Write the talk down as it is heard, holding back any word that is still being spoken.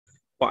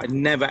but I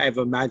never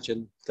ever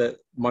imagined that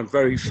my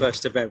very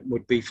first event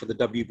would be for the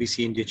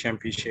WBC India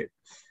Championship.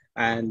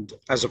 And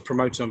as a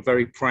promoter, I'm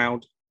very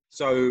proud.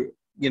 So,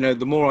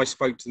 the more I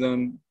spoke to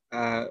them,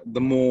 the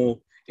more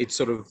it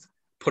sort of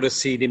put a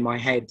seed in my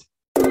head.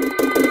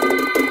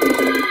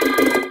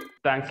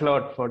 Thanks a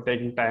lot for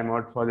taking time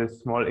out for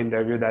this small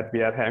interview that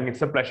we are having.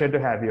 It's a pleasure to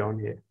have you on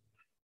here.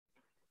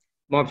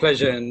 My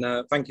pleasure, and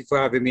thank you for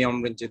having me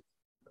on, Ranjit.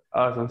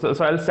 Awesome.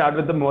 So I'll start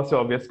with the most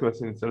obvious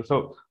question.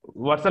 So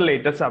what's the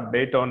latest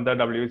update on the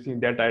WBC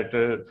India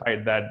title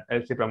fight that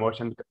LC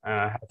Promotion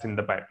has in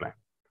the pipeline?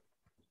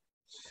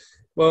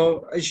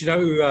 Well, as you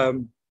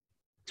know,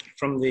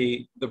 from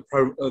the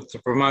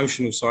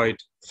promotional side,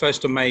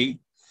 1st of May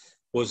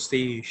was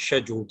the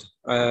scheduled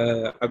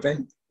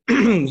event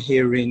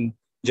here in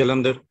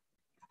Jalandhar.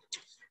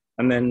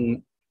 And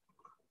then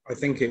I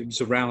think it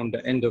was around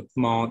the end of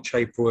March,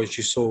 April, as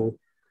you saw,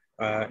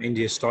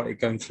 India started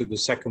going through the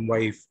second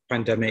wave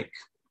pandemic.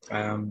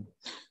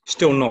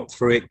 Still not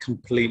through it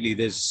completely.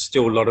 There's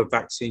still a lot of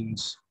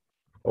vaccines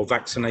or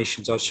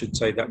vaccinations, I should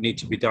say, that need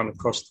to be done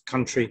across the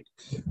country.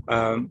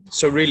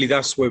 So really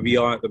that's where we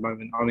are at the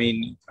moment. I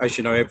mean, as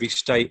you know, every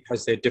state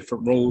has their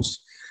different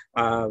rules.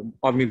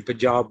 I'm in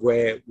Punjab,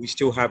 where we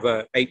still have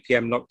a 8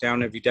 p.m.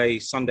 lockdown every day.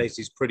 Sundays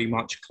is pretty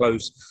much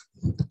closed.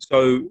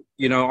 So,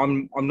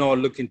 I'm not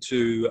looking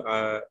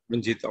to,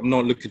 Ranjit, I'm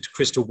not looking to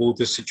crystal ball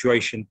the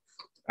situation.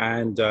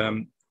 And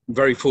I'm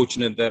very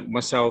fortunate that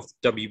myself,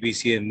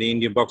 WBC and the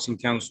Indian Boxing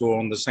Council are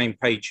on the same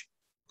page.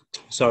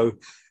 So,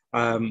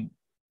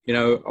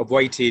 I've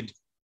waited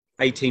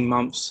 18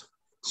 months.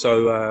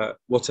 So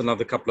what's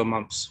another couple of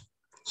months?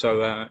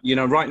 So,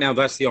 right now,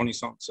 that's the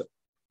honest answer.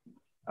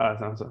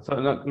 Awesome. So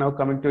now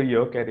coming to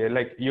your career,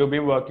 like you've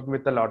been working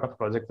with a lot of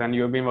projects and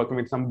you've been working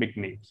with some big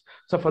names.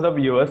 So for the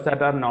viewers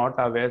that are not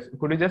aware,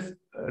 could you just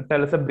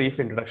tell us a brief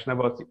introduction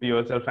about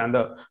yourself and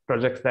the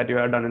projects that you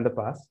have done in the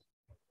past?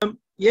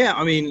 Yeah,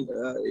 I mean,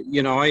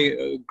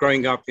 I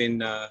growing up in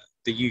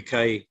the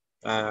UK,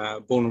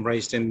 born and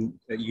raised in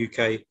the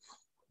UK,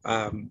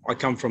 I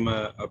come from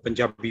a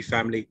Punjabi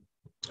family,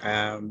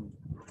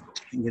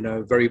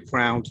 very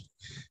proud.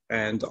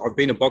 And I've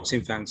been a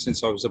boxing fan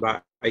since I was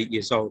about 8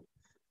 years old.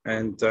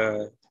 And,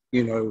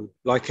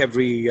 like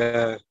every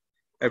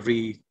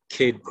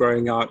kid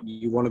growing up,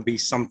 you want to be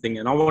something.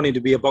 And I wanted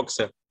to be a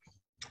boxer.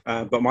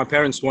 But my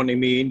parents wanted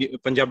me,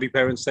 Punjabi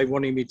parents, they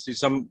wanted me to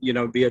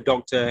be a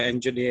doctor,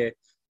 engineer,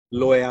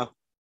 lawyer.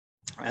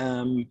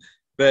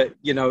 But,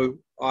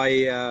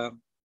 I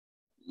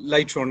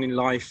later on in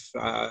life,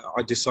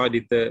 I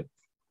decided that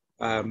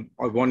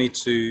I wanted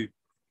to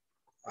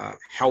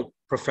help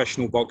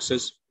professional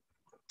boxers.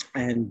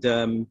 And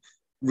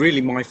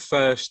really my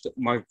first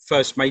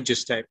major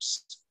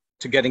steps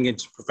to getting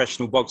into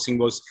professional boxing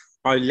was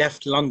I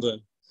left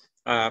London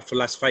for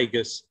Las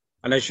Vegas.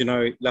 And as you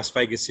know, Las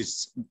Vegas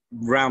is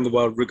around the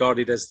world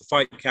regarded as the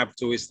fight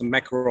capital, is the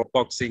mecca of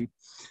boxing.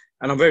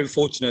 And I'm very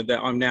fortunate that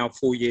I'm now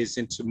 4 years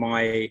into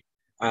my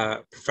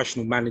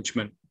professional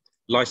management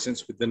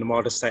license with the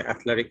Nevada State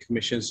Athletic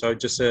Commission. So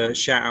just a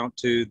shout out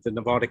to the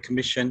Nevada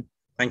Commission.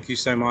 Thank you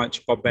so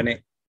much, Bob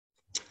Bennett.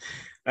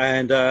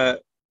 And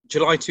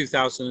July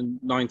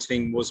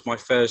 2019 was my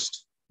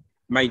first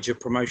major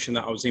promotion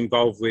that I was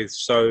involved with.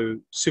 So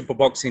Super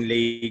Boxing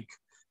League,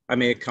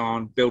 Amir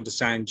Khan, Bill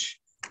Dosanjh.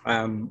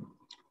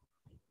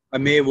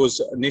 Amir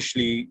was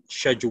initially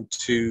scheduled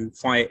to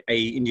fight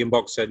a Indian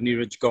boxer,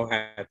 Neeraj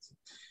Gohad,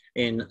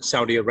 in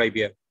Saudi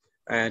Arabia.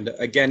 And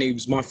again, it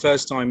was my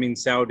first time in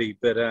Saudi,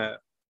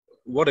 but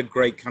what a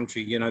great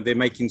country. They're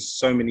making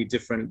so many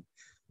different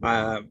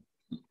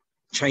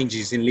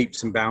changes in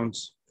leaps and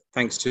bounds,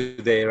 thanks to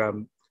their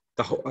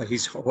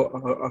His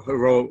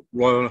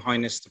Royal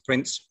Highness the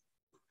Prince.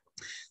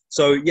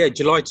 So yeah,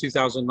 July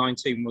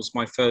 2019 was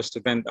my first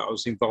event that I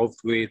was involved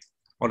with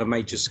on a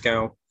major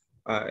scale.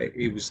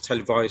 It was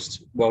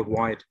televised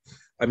worldwide.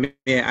 Amir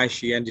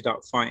actually ended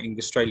up fighting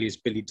Australia's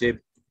Billy Dibb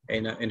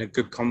in a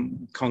good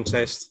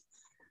contest.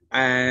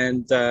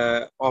 And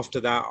after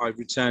that, I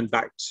returned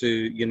back to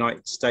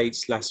United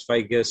States, Las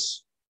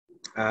Vegas.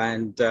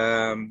 And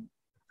and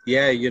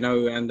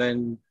then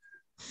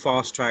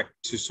fast track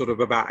to sort of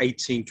about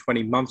 18,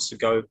 20 months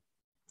ago,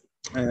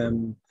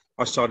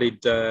 I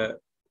started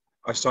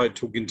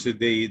talking to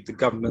the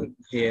government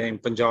here in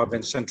Punjab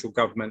and central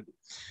government,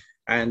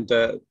 and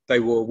they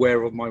were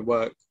aware of my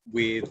work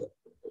with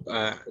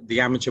the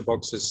amateur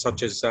boxers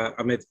such as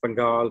Amit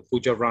Bengal,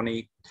 Pooja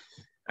Rani.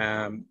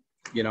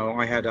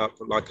 I had up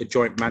like a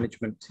joint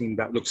management team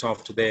that looks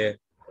after their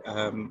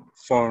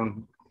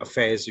foreign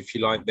affairs, if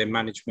you like, their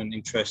management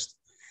interest.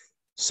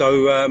 So,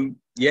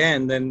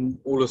 and then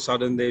all of a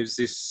sudden there's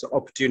this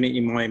opportunity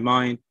in my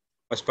mind.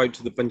 I spoke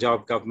to the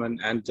Punjab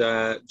government, and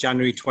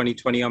January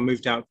 2020, I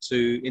moved out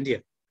to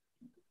India.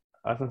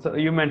 Awesome. So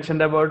you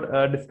mentioned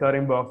about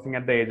discovering boxing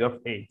at the age of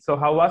 8. So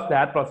how was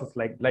that process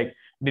like? Like,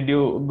 did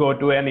you go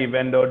to an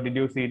event or did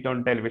you see it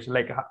on television?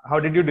 Like, how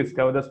did you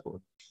discover the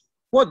sport?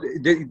 Well,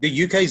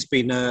 the UK's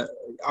been,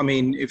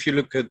 if you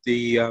look at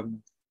the,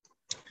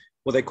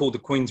 what they call the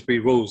Queensberry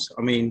rules,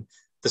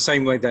 the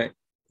same way that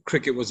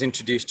cricket was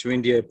introduced to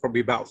India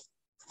probably about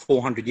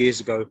 400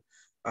 years ago.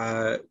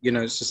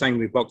 It's the same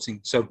with boxing.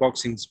 So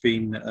boxing's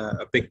been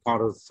a big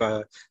part of,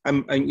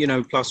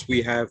 plus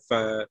we have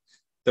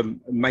the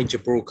major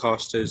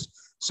broadcasters.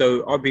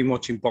 So I've been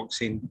watching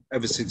boxing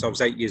ever since I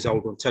was 8 years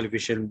old on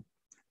television.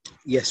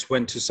 Yes,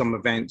 went to some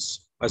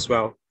events as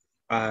well.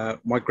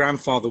 My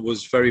grandfather was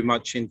very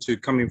much into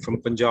coming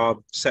from Punjab,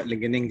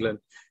 settling in England.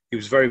 He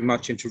was very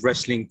much into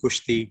wrestling,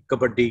 kushti,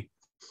 kabaddi.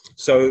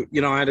 So,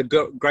 I had a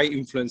great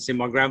influence in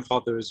my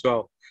grandfather as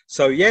well.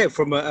 So, yeah,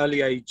 from an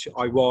early age,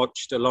 I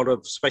watched a lot of,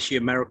 especially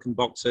American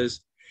boxers.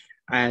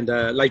 And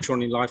later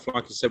on in life,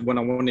 like I said, when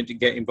I wanted to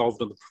get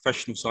involved on the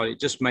professional side, it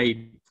just made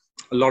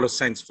a lot of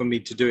sense for me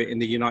to do it in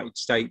the United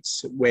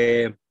States,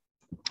 where,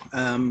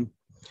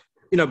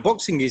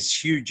 boxing is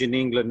huge in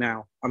England now.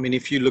 I mean,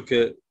 if you look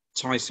at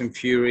Tyson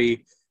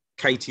Fury,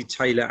 Katie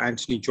Taylor,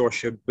 Anthony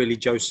Joshua, Billy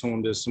Joe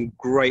Saunders, some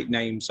great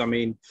names. I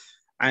mean,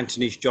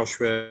 Anthony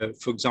Joshua,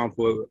 for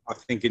example, I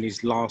think in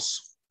his last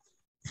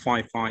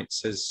 5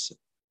 fights has,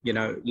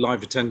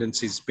 live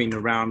attendance has been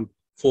around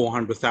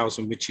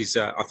 400,000, which is,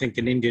 I think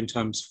in Indian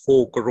terms,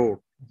 4 crore.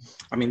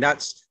 I mean,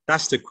 that's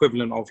the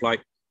equivalent of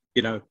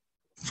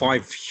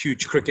 5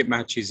 huge cricket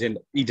matches in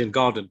Eden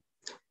Garden.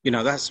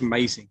 That's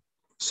amazing.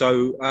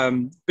 So,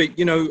 but,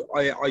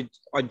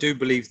 I do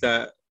believe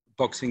that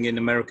boxing in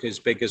America is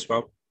big as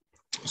well.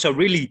 So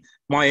really,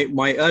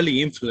 my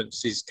early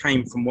influences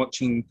came from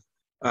watching,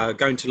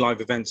 going to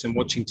live events and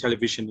watching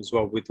television as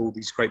well with all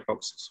these great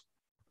boxers.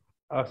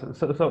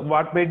 So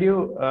what made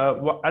you,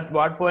 at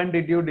what point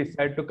did you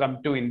decide to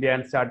come to India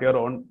and start your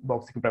own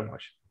boxing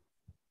promotion?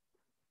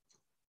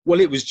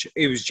 Well, it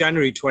was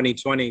January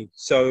 2020.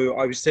 So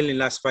I was still in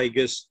Las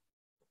Vegas.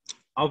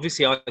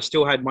 Obviously, I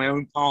still had my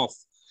own path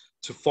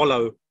to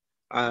follow,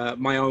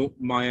 my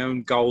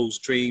own goals,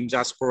 dreams,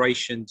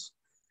 aspirations.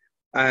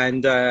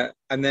 And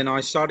then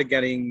I started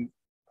getting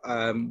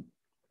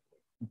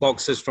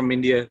boxers from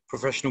India,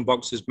 professional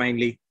boxers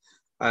mainly,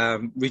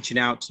 reaching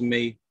out to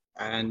me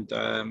and,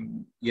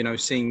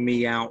 seeing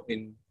me out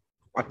in,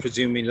 I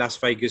presume, in Las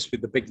Vegas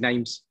with the big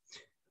names.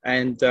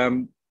 And,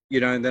 and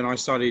then I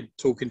started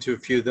talking to a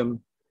few of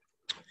them.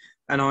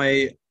 And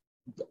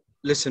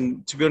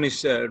listen, to be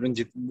honest,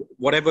 Ranjit,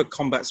 whatever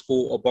combat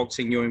sport or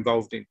boxing you're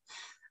involved in,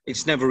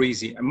 it's never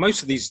easy. And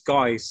most of these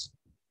guys,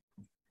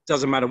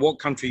 doesn't matter what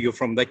country you're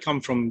from, they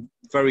come from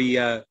very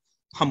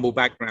humble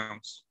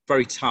backgrounds,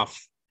 very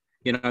tough,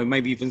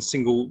 maybe even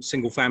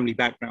single family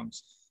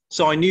backgrounds.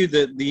 So I knew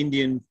that the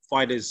Indian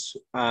fighters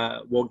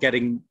were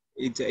getting,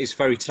 it's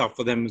very tough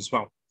for them as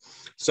well.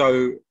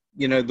 So,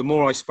 the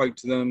more I spoke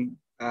to them,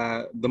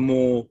 the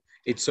more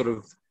it sort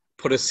of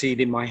put a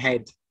seed in my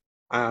head.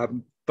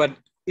 But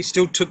it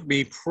still took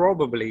me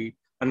probably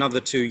another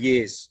 2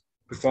 years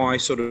before I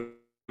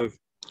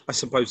I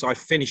suppose I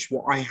finished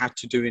what I had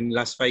to do in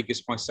Las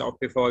Vegas myself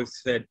before I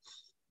said,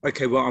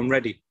 okay, well, I'm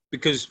ready.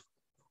 Because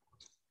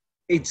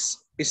it's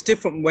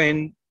different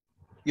when,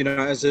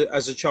 as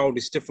a child,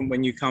 it's different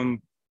when you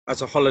come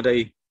as a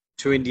holiday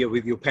to India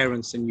with your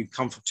parents and you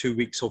come for 2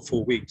 weeks or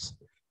 4 weeks.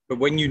 But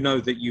when you know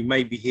that you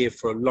may be here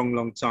for a long,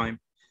 long time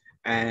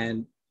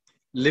and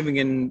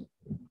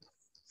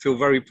feel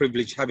very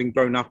privileged having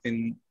grown up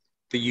in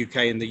the UK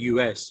and the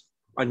US,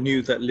 I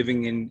knew that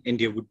living in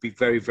India would be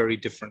very, very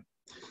different.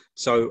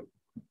 So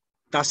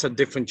that's a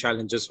different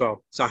challenge as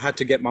well. So I had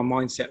to get my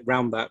mindset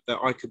around that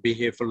I could be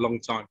here for a long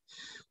time.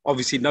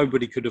 Obviously,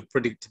 nobody could have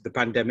predicted the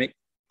pandemic.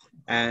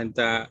 And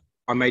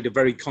I made a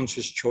very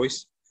conscious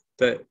choice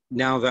that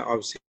now that I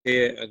was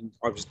here and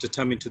I was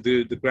determined to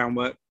do the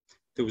groundwork,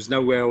 there was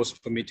nowhere else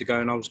for me to go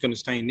and I was going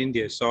to stay in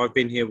India. So I've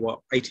been here,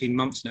 18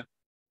 months now.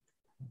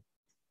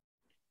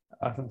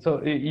 Awesome.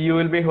 So you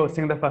will be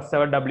hosting the first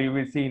ever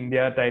WBC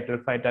India title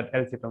fight at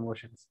LC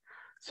Promotions.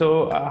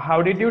 So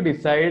how did you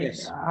decide,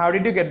 Yes. How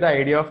did you get the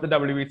idea of the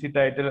WBC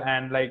title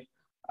and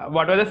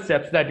what were the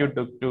steps that you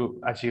took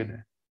to achieve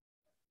that?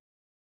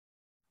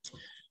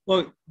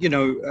 Well,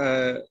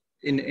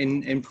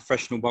 in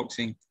professional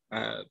boxing,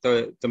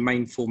 the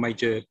main 4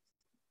 major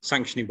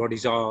sanctioning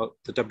bodies are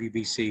the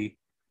WBC,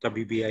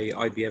 WBA,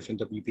 IBF and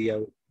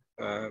WBO.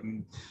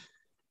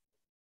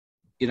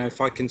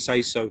 If I can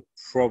say so,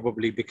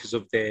 probably because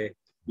of their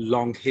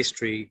long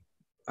history,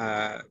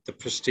 the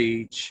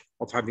prestige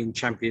of having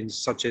champions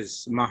such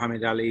as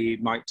Muhammad Ali,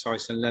 Mike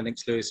Tyson,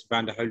 Lennox Lewis,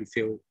 Evander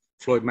Holyfield,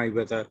 Floyd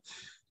Mayweather,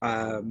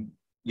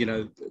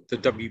 the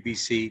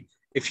WBC.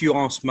 If you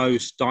ask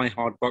most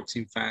diehard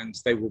boxing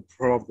fans, they will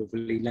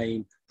probably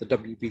name the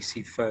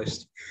WBC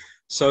first.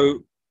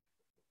 So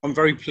I'm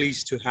very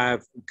pleased to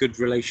have a good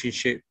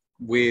relationship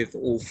with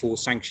all 4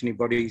 sanctioning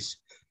bodies.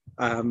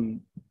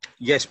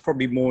 Yes,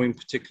 probably more in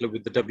particular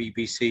with the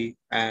WBC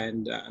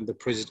and the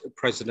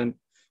president.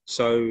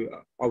 So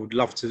I would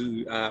love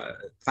to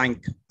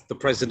thank the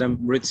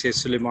president, Maurizio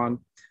Sulaiman,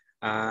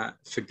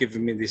 for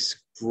giving me this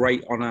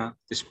great honor,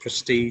 this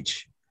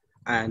prestige,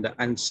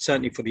 and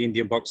certainly for the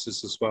Indian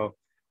boxers as well.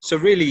 So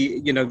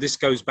really, this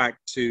goes back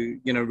to,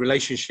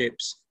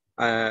 relationships.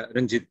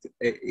 Ranjit,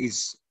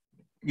 is,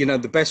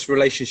 the best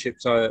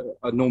relationships are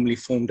normally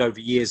formed over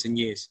years and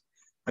years.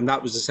 And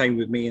that was the same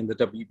with me in the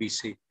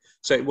WBC.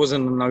 So it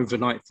wasn't an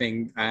overnight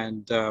thing.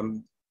 And,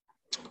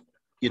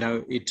 you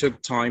know, it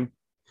took time.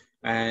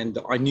 And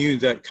I knew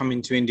that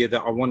coming to India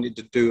that I wanted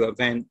to do an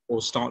event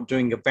or start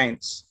doing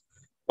events.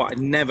 But I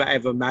never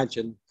ever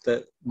imagined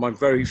that my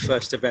very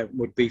first event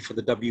would be for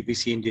the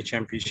WBC India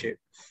Championship.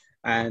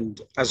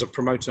 And as a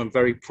promoter, I'm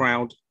very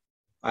proud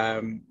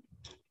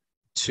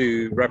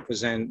to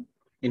represent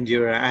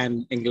India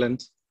and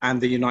England and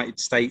the United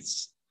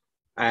States,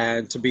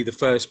 and to be the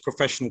first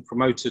professional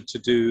promoter to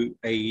do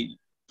a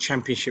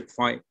championship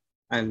fight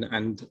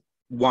and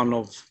one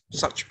of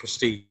such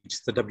prestige,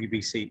 the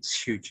WBC.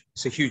 It's huge.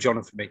 It's a huge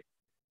honor for me.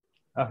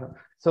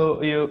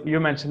 So you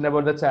mentioned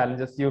about the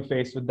challenges you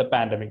faced with the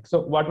pandemic. So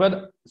what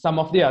were some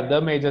of the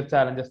other major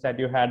challenges that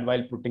you had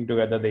while putting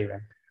together the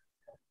event?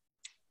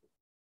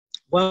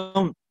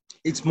 Well,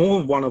 it's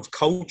more one of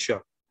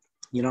culture.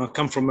 You know, I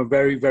come from a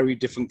very, very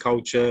different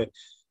culture.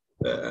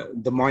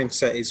 The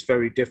mindset is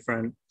very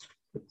different.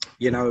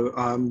 You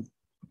know,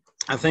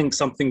 I think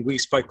something we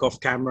spoke off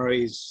camera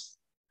is,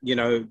 you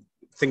know,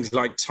 things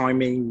like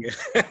timing,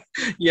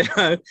 you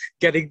know,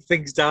 getting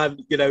things done,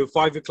 you know,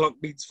 5 o'clock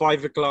means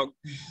 5 o'clock.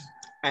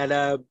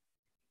 And,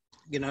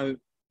 you know,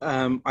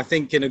 I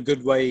think in a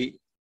good way,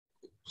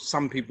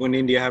 some people in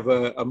India have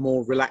a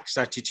more relaxed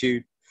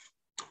attitude.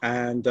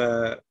 And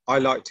I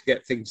like to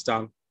get things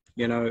done.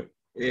 You know,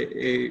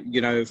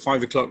 you know,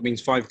 5 o'clock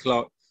means 5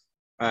 o'clock.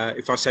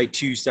 If I say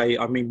Tuesday,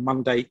 I mean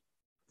Monday,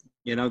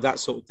 you know, that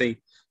sort of thing.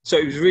 So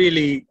it was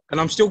really,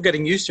 and I'm still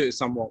getting used to it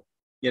somewhat.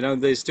 You know,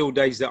 there's still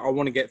days that I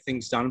want to get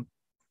things done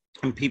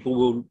and people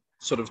will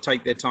sort of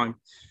take their time.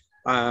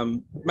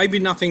 Maybe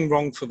nothing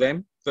wrong for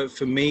them, but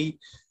for me,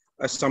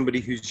 as somebody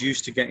who's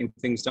used to getting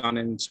things done,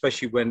 and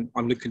especially when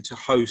I'm looking to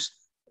host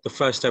the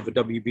first ever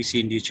WBC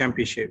India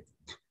Championship,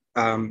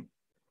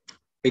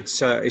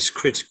 it's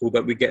critical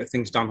that we get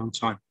things done on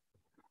time.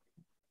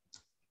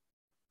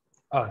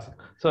 Awesome.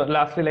 So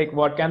lastly, like,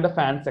 what can the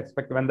fans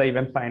expect when the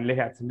event finally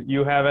happens?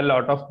 You have a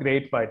lot of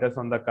great fighters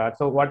on the card.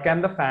 So what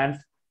can the fans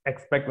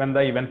expect when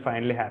the event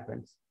finally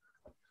happens?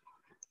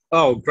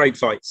 Oh, great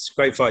fights,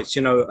 great fights.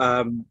 You know,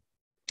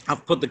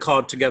 I've put the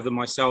card together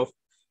myself,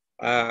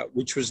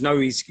 which was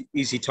no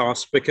easy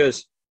task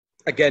because,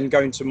 again,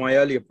 going to my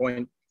earlier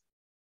point,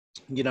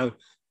 you know,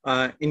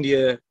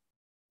 India,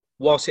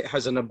 whilst it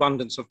has an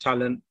abundance of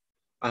talent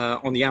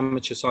on the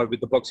amateur side with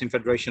the Boxing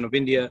Federation of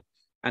India,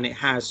 and it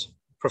has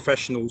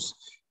professionals,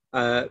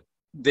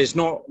 there's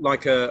not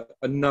like a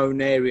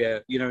known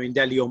area, you know, in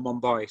Delhi or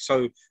Mumbai.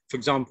 So, for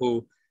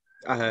example,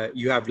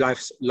 you have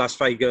Las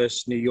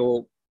Vegas, New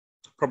York,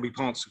 probably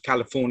parts of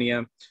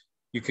California.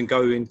 You can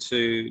go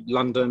into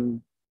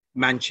London,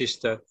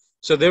 Manchester.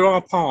 So there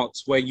are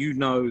parts where you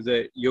know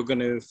that you're going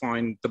to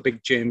find the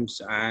big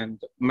gyms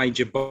and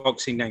major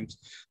boxing names.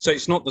 So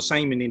it's not the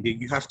same in India.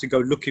 You have to go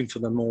looking for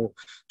them or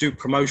do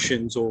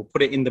promotions or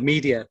put it in the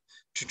media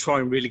to try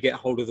and really get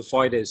hold of the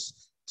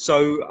fighters.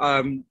 So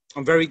I'm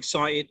very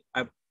excited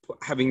at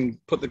having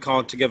put the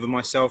card together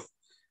myself.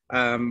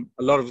 A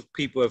lot of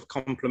people have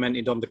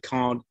complimented on the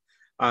card.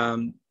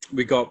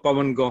 We got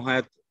Pawan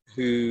Gohad,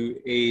 who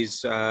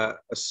is a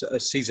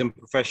seasoned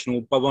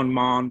professional, Pawan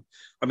Maan.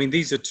 I mean,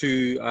 these are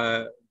two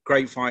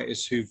great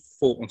fighters who've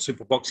fought on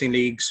Super Boxing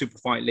League, Super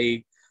Fight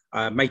League,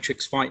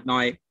 Matrix Fight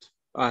Night.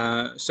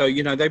 So,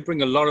 you know, they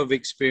bring a lot of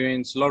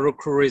experience, a lot of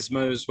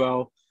charisma as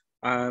well.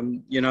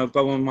 You know,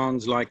 Pawan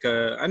Maan's like,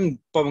 and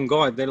Pawan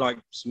Gohad,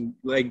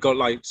 they got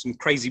like some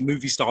crazy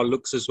movie star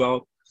looks as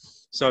well.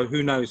 So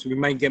who knows, we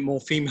may get more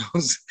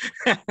females,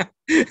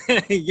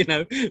 you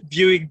know,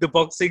 viewing the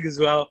boxing as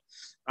well.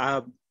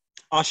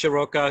 Asha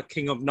Roka,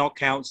 King of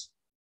Knockouts.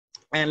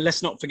 And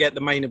let's not forget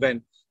the main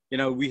event. You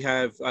know, we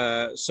have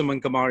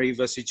Suman Kamari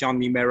versus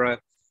Chandni Mehra,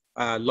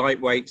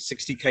 lightweight,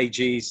 60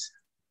 kgs,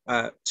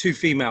 two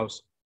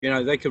females. You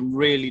know, they can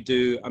really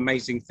do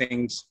amazing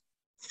things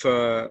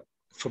for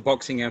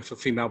boxing and for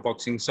female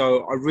boxing.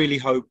 So I really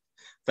hope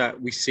that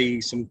we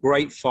see some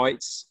great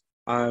fights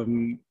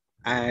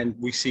and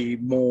we see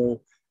more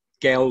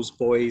girls,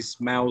 boys,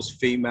 males,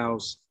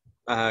 females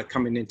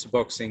coming into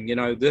boxing. You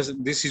know, this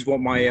is what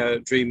my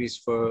dream is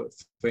for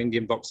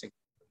Indian boxing.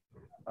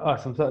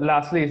 Awesome. So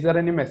lastly, is there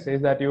any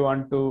message that you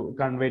want to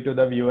convey to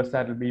the viewers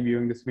that will be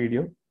viewing this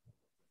video?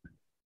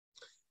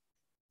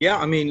 Yeah,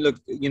 I mean, look,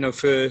 you know,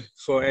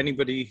 for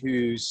anybody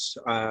who's,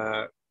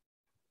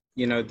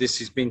 you know, this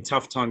has been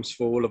tough times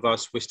for all of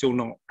us. We're still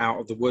not out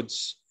of the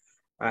woods.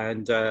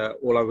 And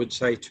all I would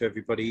say to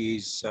everybody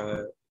is,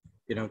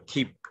 you know,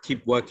 keep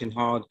working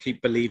hard,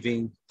 keep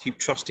believing, keep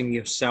trusting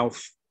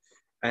yourself,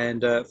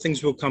 and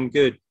things will come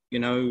good. You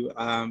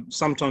know,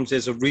 sometimes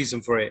there's a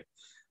reason for it.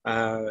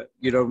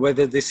 You know,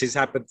 whether this has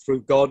happened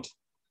through God,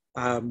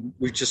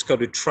 we've just got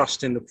to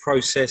trust in the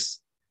process.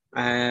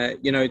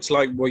 You know, it's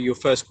like what your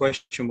first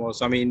question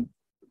was. I mean,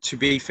 to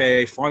be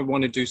fair, if I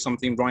want to do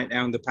something right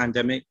now in the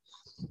pandemic,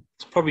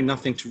 it's probably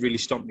nothing to really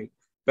stop me.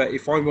 But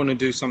if I want to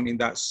do something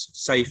that's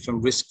safe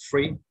and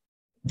risk-free,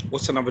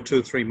 what's another 2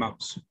 or 3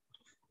 months?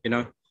 You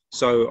know,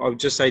 so I would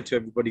just say to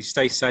everybody,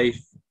 stay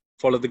safe,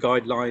 follow the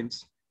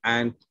guidelines,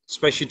 And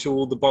especially to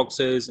all the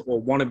boxers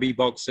or wannabe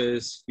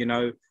boxers, you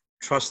know,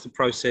 trust the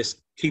process,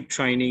 keep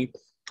training.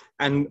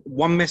 And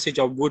one message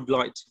I would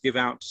like to give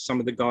out to some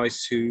of the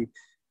guys who,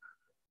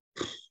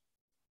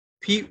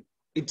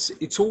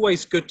 it's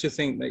always good to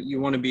think that you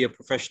want to be a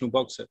professional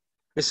boxer.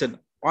 Listen,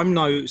 I'm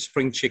no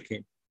spring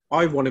chicken.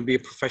 I want to be a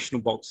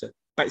professional boxer,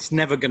 but it's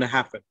never going to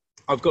happen.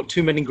 I've got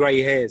too many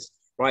gray hairs,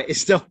 right?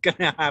 It's not going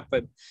to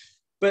happen.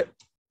 But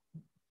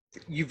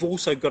you've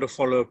also got to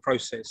follow a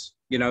process.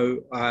 You know,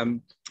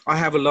 I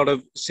have a lot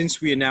of,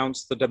 since we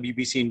announced the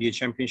WBC India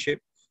Championship,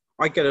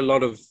 I get a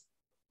lot of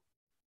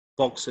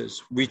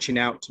boxers reaching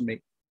out to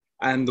me.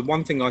 And the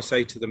one thing I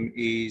say to them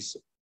is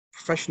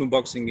professional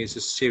boxing is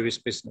a serious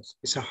business.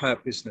 It's a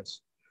hurt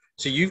business.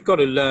 So you've got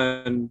to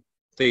learn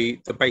the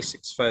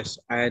basics first.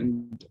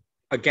 And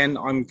again,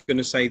 I'm going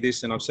to say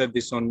this, and I've said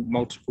this on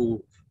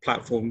multiple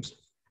platforms,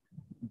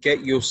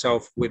 get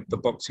yourself with the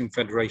Boxing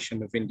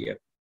Federation of India.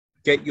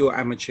 Get your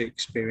amateur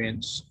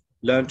experience,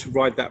 learn to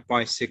ride that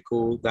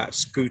bicycle, that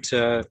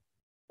scooter,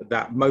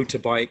 that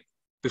motorbike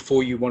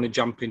before you want to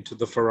jump into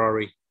the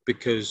Ferrari.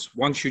 Because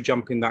once you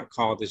jump in that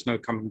car, there's no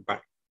coming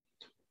back,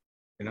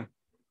 you know?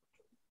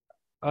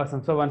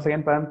 Awesome. So once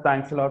again, Param,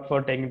 thanks a lot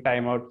for taking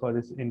time out for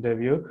this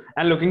interview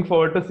and looking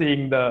forward to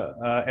seeing the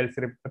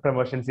LC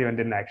Promotions event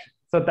in action.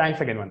 So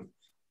thanks again, man.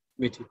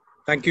 Me too.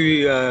 Thank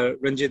you,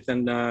 Ranjit,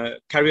 and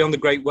carry on the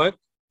great work.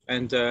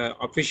 And I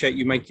appreciate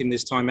you making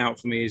this time out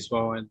for me as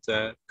well. And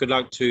good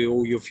luck to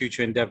all your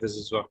future endeavors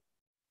as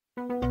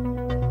well.